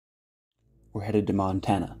we're headed to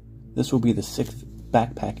Montana. This will be the 6th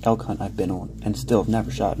backpack elk hunt I've been on, and still have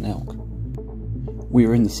never shot an elk. We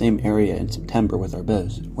were in the same area in September with our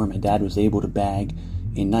bows, where my dad was able to bag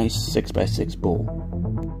a nice 6x6 bull.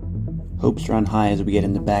 Hopes run high as we get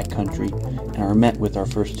into backcountry and are met with our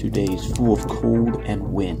first 2 days full of cold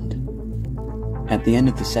and wind. At the end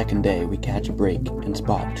of the second day, we catch a break and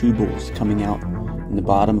spot 2 bulls coming out in the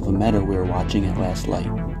bottom of a meadow we were watching at last light,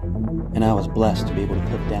 and I was blessed to be able to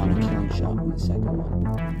put down a killing shot on the second one.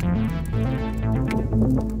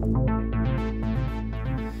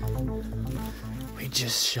 We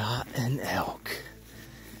just shot an elk.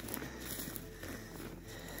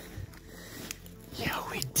 Yeah,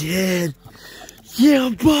 we did. Yeah,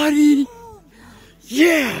 buddy.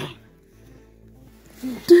 Yeah.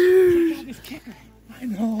 Dude. His kicker. I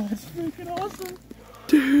know, it's freaking awesome.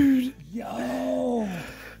 Dude. Yo.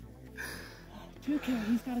 Two kill,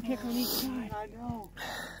 he's got a kicker on each side. I know.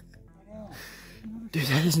 Dude,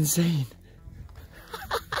 that is insane.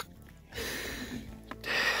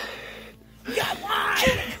 Come on!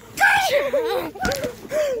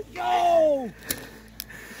 Go!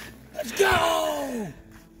 Let's go!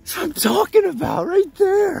 That's what I'm talking about right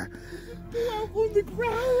there. Out on the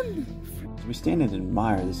ground. As we stand and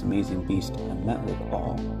admire this amazing beast, I'm met with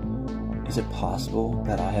awe. Is it possible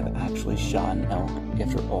that I have actually shot an elk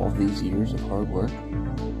after all these years of hard work?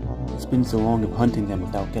 It's been so long of hunting them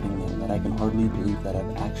without getting them that I can hardly believe that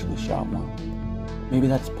I've actually shot one. Maybe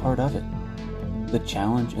that's part of it. The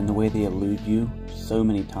challenge and the way they elude you so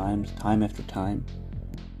many times, time after time.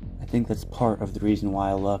 I think that's part of the reason why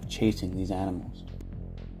I love chasing these animals.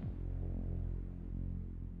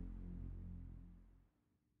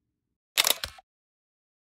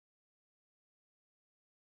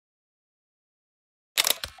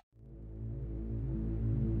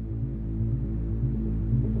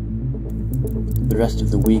 The rest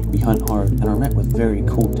of the week we hunt hard and are met with very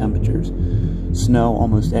cold temperatures, snow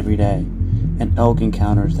almost every day, and elk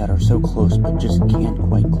encounters that are so close but just can't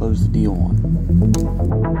quite close the deal on.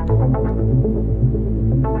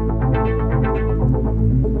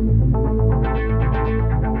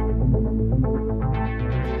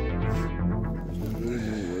 Really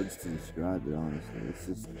no words to describe it, honestly. It's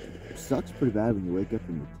just, it sucks pretty bad when you wake up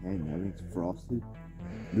in the tent and everything's frosted.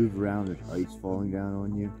 Move around, there's ice falling down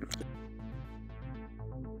on you.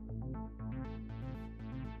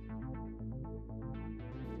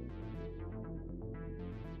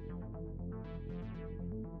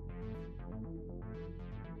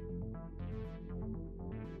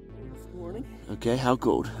 Morning. Okay, how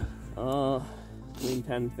cold? Between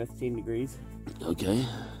 10 and 15 degrees. Okay.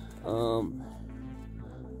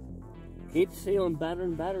 Keeps feeling better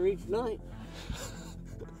and better each night.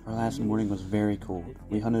 Our last morning was very cold.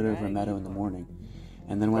 We hunted over a meadow in the morning,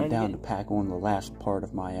 and then went down to pack on the last part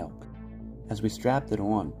of my elk. As we strapped it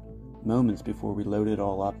on, moments before we loaded it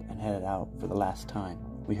all up and headed out for the last time,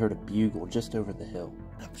 we heard a bugle just over the hill.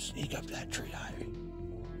 Sneak up that tree, Ivy.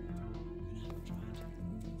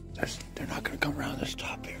 They're not gonna come around this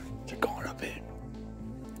top here. They're going up in.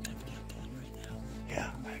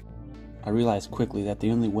 Yeah. I realized quickly that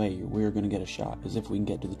the only way we were going to get a shot is if we can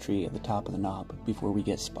get to the tree at the top of the knob before we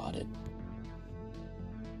get spotted.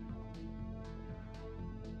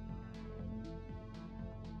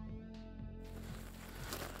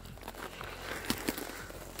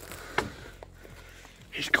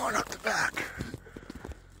 He's going up the back.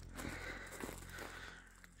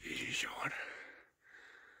 Easy, Sean.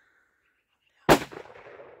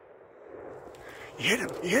 You hit him.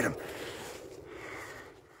 You hit him.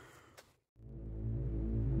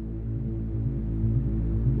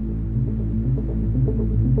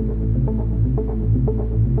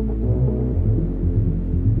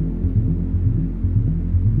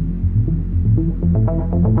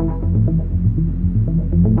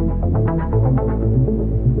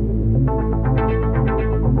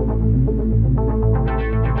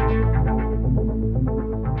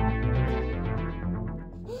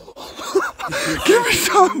 Give me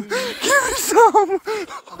some! Give me some!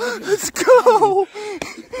 Let's go!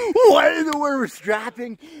 What in the world? We're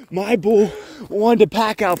strapping. My bull wanted to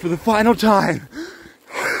pack out for the final time.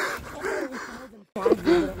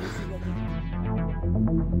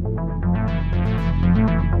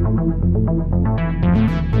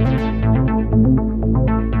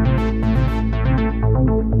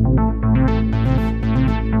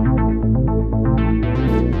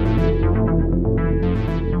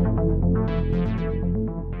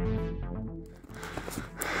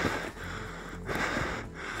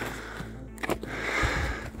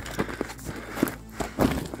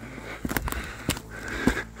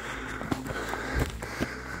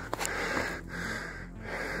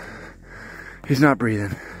 He's not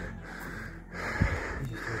breathing.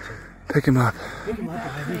 Pick him up. Pick him up,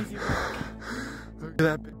 Ivy. Look at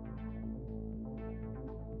that.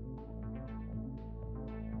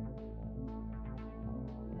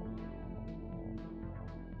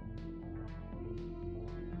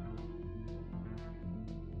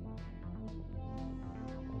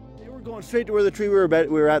 They were going straight to where the tree we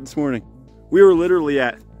were at this morning. We were literally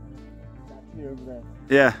at. That tree over there.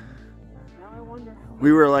 Yeah. Now I wonder how.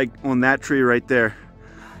 We were like on that tree right there,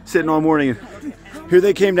 sitting all morning. Here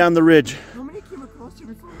they came down the ridge. How many came across here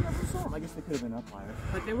before we ever saw them? I guess they could have been up higher.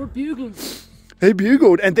 But they were bugling. They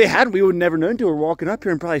bugled, and they hadn't. We would never known until we were walking up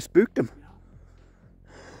here and probably spooked them.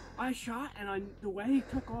 I shot, and the way he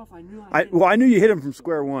took off, I knew Well, I knew you hit him from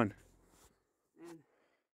square one.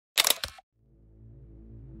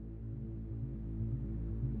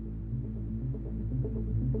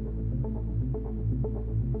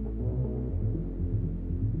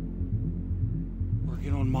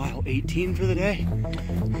 Working on mile 18 for the day.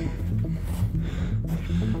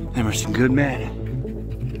 Emerson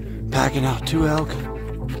Goodman packing out 2 elk.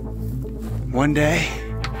 One day.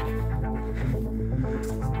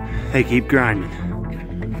 They keep grinding.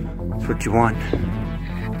 That's what you want.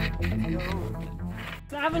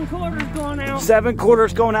 7 quarters going out. 7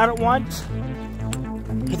 quarters going out at once.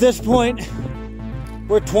 At this point,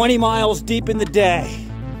 we're 20 miles deep in the day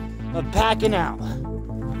of packing out.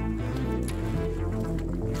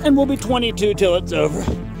 And we'll be 22 till it's over,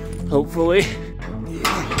 hopefully.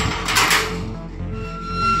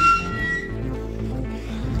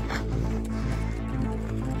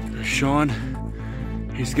 Sean,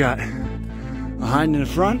 he's got a hind in the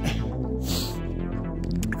front,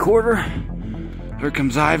 quarter. Here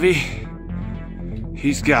comes Ivy.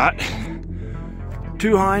 He's got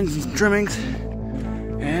 2 hinds and some trimmings,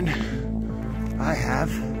 and I have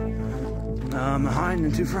a hind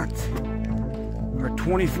and 2 fronts. Our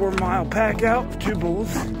 24-mile pack out with 2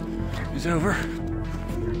 bulls is over,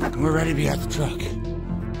 and we're ready to be at the truck.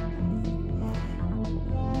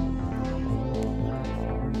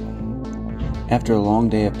 After a long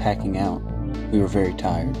day of packing out, we were very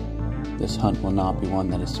tired. This hunt will not be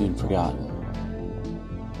one that is soon forgotten.